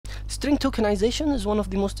String tokenization is one of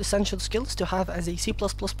the most essential skills to have as a C++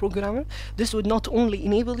 programmer. This would not only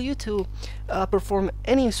enable you to perform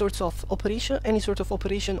any sort of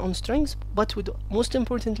operation on strings, but would most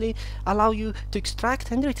importantly allow you to extract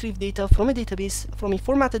and retrieve data from a database, from a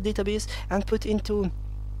formatted database, and put into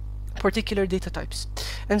particular data types.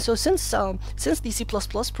 And so since the C++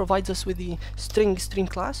 provides us with the stringstream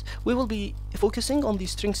class, we will be focusing on the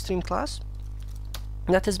stringstream class.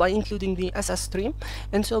 That is by including the sstream.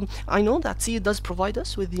 And so I know that C does provide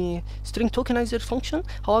us with the string tokenizer function.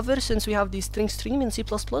 However, since we have the stringstream in C++,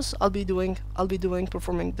 I'll be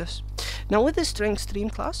performing this. Now with the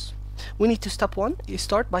stringstream class, we need to step one. You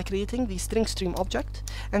start by creating the stringstream object,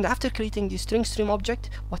 and after creating the stringstream object,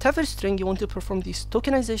 whatever string you want to perform this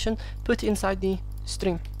tokenization, put inside the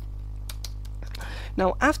stream.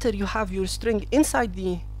 Now after you have your string inside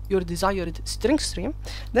your desired string stream,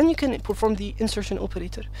 then you can perform the insertion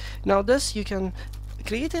operator. Now this, you can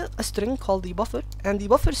create a string called the buffer, and the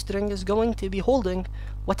buffer string is going to be holding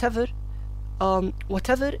whatever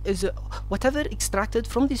extracted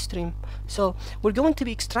from the stream. So we're going to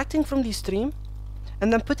be extracting from the stream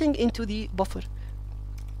and then putting into the buffer.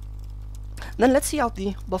 Then let's see out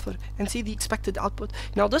the buffer and see the expected output.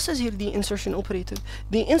 Now this is here the insertion operator.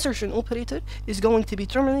 The insertion operator is going to be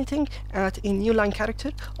terminating at a new line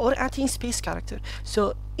character or at a space character.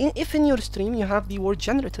 So if in your stream you have the word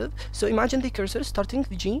generative, so imagine the cursor starting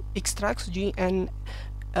with G, extracts G and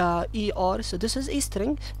ER, so this is a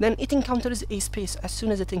string, then it encounters a space. As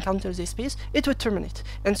soon as it encounters a space, it would terminate,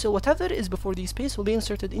 and so whatever is before the space will be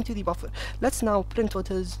inserted into the buffer. Let's now print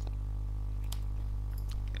what is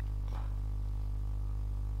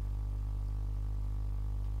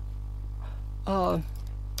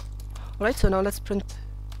right, so now let's print,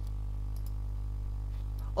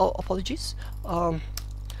 oh apologies,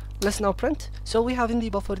 let's now print, so we have in the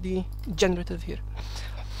buffer the generative here.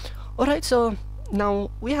 Alright, so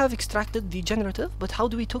now we have extracted the generative, but how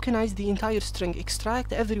do we tokenize the entire string?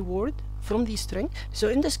 Extract every word from the string. So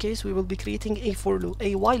in this case we will be creating a for loop,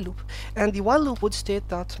 a while loop, and the while loop would state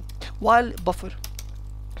that while buffer,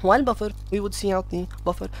 we would see out the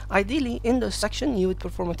buffer. Ideally, in this section, you would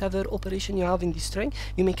perform whatever operation you have in the string.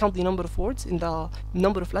 You may count the number of words in the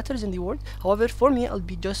number of letters in the word. However, for me, I'll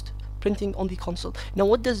be just printing on the console. Now,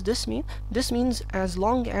 what does this mean? This means as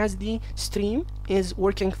long as the stream is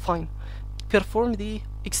working fine, perform the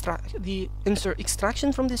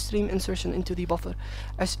extraction from the stream, insertion into the buffer.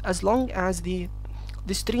 As long as the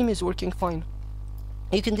stream is working fine.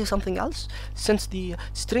 You can do something else, since the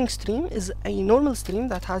string stream is a normal stream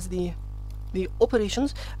that has the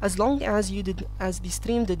operations, as long as the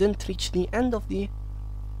stream didn't reach the end of the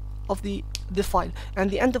file,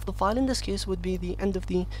 and the end of the file in this case would be the end of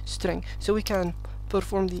the string. So we can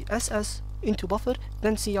perform the ss into buffer,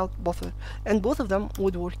 then cout buffer, and both of them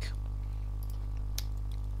would work.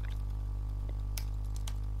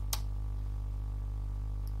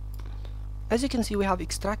 As you can see, we have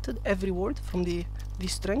extracted every word from the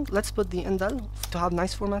string. Let's put the indel to have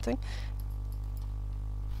nice formatting.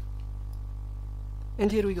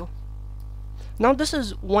 And here we go. Now this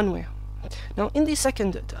is one way. Now in the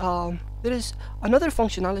second, there is another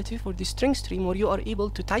functionality for the string stream where you are able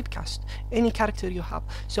to typecast any character you have.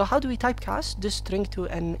 So how do we typecast this string to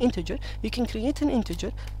an integer? You can create an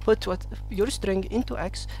integer, put your string into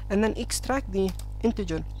X, and then extract the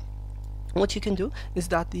integer. What you can do is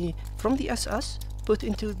that from the SS, put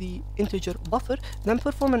into the integer buffer, then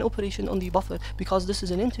perform an operation on the buffer. Because this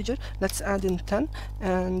is an integer, let's add in 10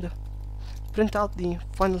 and print out the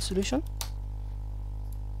final solution.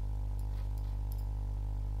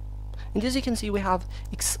 And as you can see, we have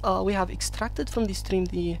extracted from the stream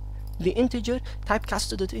the integer,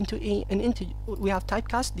 typecasted it into an integer. We have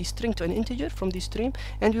typecast the string to an integer from the stream,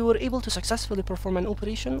 and we were able to successfully perform an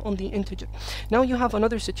operation on the integer. Now you have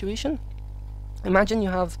another situation. Imagine you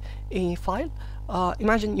have a file.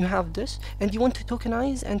 Imagine you have this, and you want to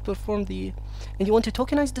tokenize and perform the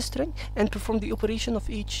string and perform the operation of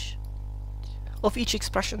each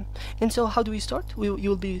expression. And so how do we start? You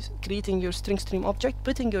will be creating your string stream object,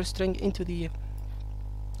 putting your string into the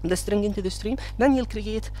string into the stream. Then you'll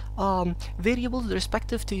create variables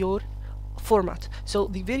respective to your format. So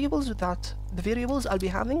the variables I'll be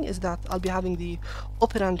having is that I'll be having the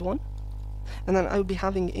operand 1, and then I'll be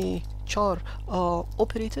having a char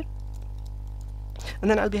operator, and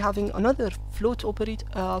then I'll be having another float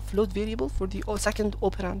variable for the second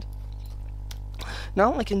operand.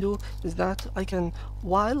 Now I can do is that I can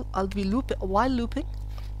while looping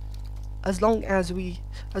as long as we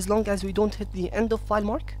don't hit the end of file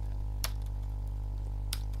mark,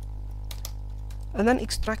 and then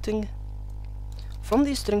extracting from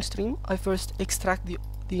the string stream. I first extract the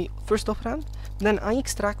the first operand, then I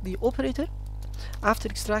extract the operator. After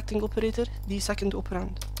extracting operator, the second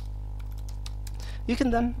operand. You can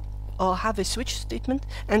then have a switch statement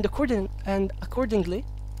and accordingly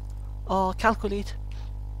calculate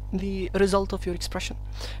the result of your expression.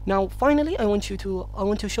 Now finally I want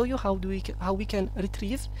to show you how we can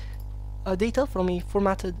retrieve data from a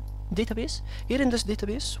formatted database. Here in this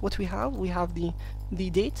database, what we have the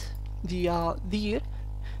date, the year,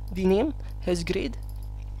 the name, his grade.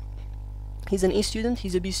 He's an A student,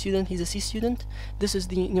 he's a B student, he's a C student. This is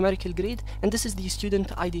the numerical grade, and this is the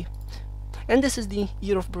student ID, and this is the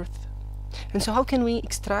year of birth. And so how can we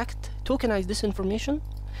tokenize this information?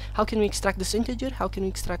 How can we extract this integer? How can we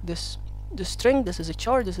extract this string? This is a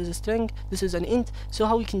char, this is a string, this is an int. So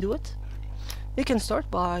how we can do it? We can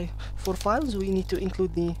start by, for files, we need to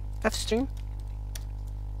include the fstream.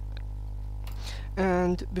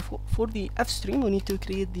 And for the fstream, we need to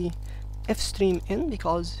create the fstream in,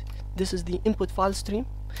 because this is the input file stream.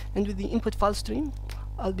 And with the input file stream,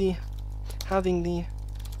 I'll be having the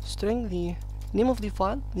string, the name of the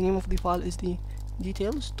file. The name of the file is the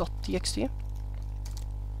details.txt.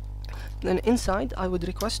 Then inside, I would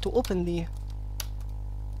request to open the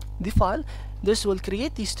file. This will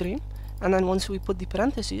create the stream, and then once we put the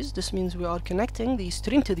parentheses, this means we are connecting the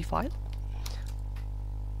stream to the file.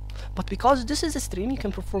 But because this is a stream, you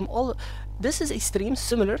can perform this is a stream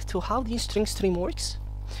similar to how the string stream works,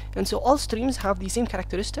 and so all streams have the same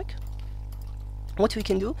characteristic. What we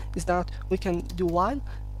can do is that we can do while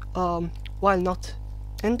not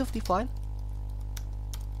end of the file.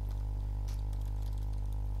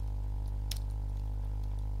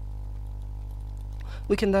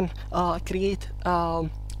 We can then create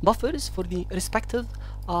buffers for the respective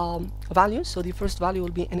values. So the first value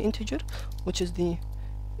will be an integer, which is the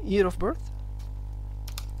year of birth.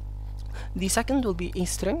 The second will be a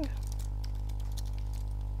string.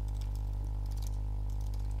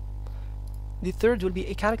 The third will be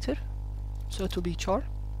a character, so it will be char.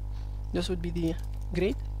 This would be the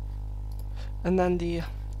grade, and then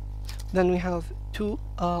we have two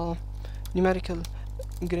numerical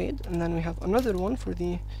grade, and then we have another one for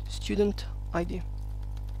the student ID.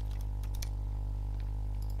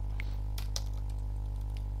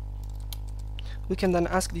 We can then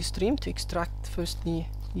ask the stream to extract first the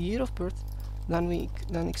year of birth, then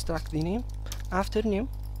extract the name, after name,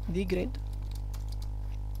 the grade,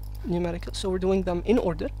 numerical. So we're doing them in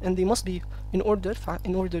order, and they must be in ordered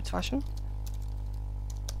fashion.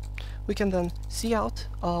 We can then see out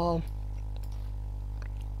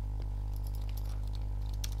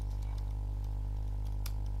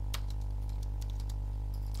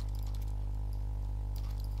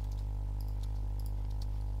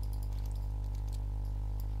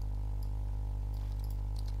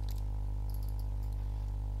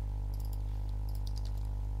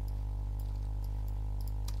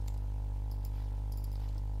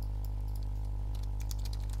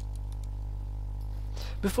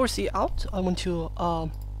before see out, I want to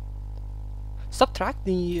subtract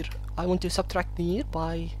the year. I want to subtract the year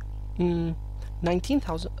by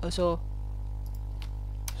 19,000. So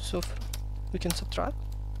we can subtract,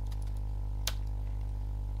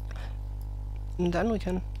 and then we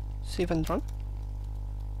can save and run.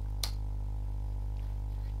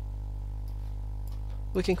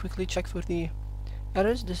 We can quickly check for the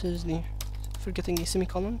errors. This is the forgetting a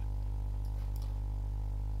semicolon.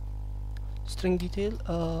 String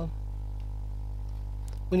detail,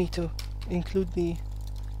 we need to include the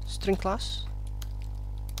string class.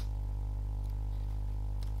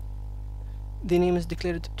 The name is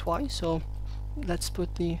declared twice, so let's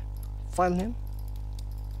put the file name.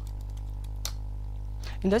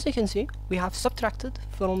 And as you can see, we have subtracted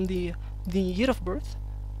from the year of birth,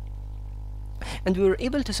 and we were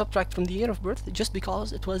able to subtract from the year of birth just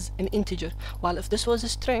because it was an integer, while if this was a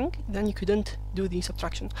string, then you couldn't do the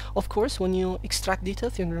subtraction. Of course, when you extract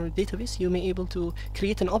data from your database, you may be able to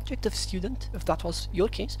create an object of student, if that was your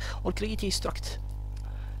case, or create a struct.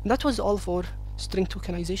 And that was all for string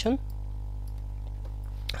tokenization.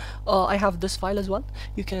 I have this file as well.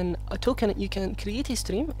 You can create a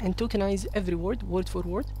stream and tokenize every word for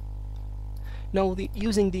word. Now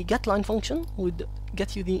using the getLine function would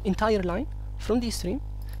get you the entire line from the stream.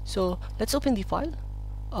 So let's open the file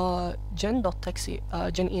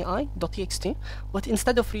gen.ai.txt, but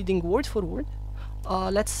instead of reading word for word,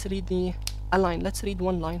 let's read a line. Let's read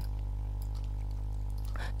one line.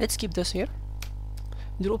 Let's keep this here.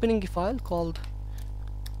 They're opening a file called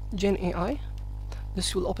gen.ai.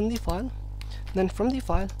 This will open the file. Then from the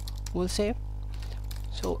file we'll say,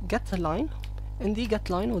 so get the line, and the get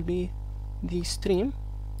line will be the stream.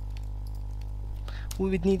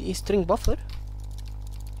 We would need a string buffer,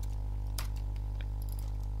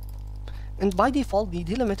 And by default, the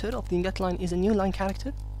delimiter of the getLine is a new line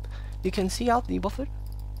character. You can see out the buffer,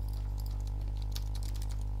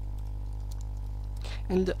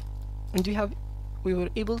 and we were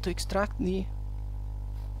able to extract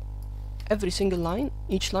every single line,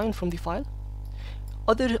 each line from the file.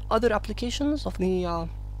 Other applications of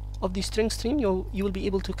the string stream, you will be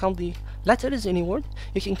able to count the letters in a word.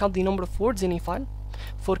 You can count the number of words in a file.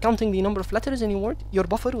 For counting the number of letters in a word, your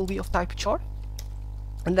buffer will be of type char,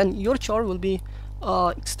 and then your char will be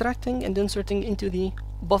extracting and inserting into the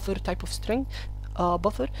buffer type of string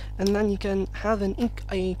buffer, and then you can have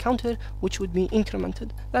a counter which would be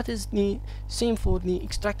incremented. That is the same for the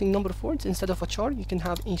extracting number of words. Instead of a char, you can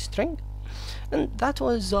have a string, and that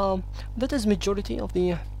is majority of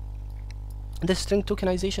the string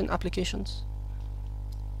tokenization applications.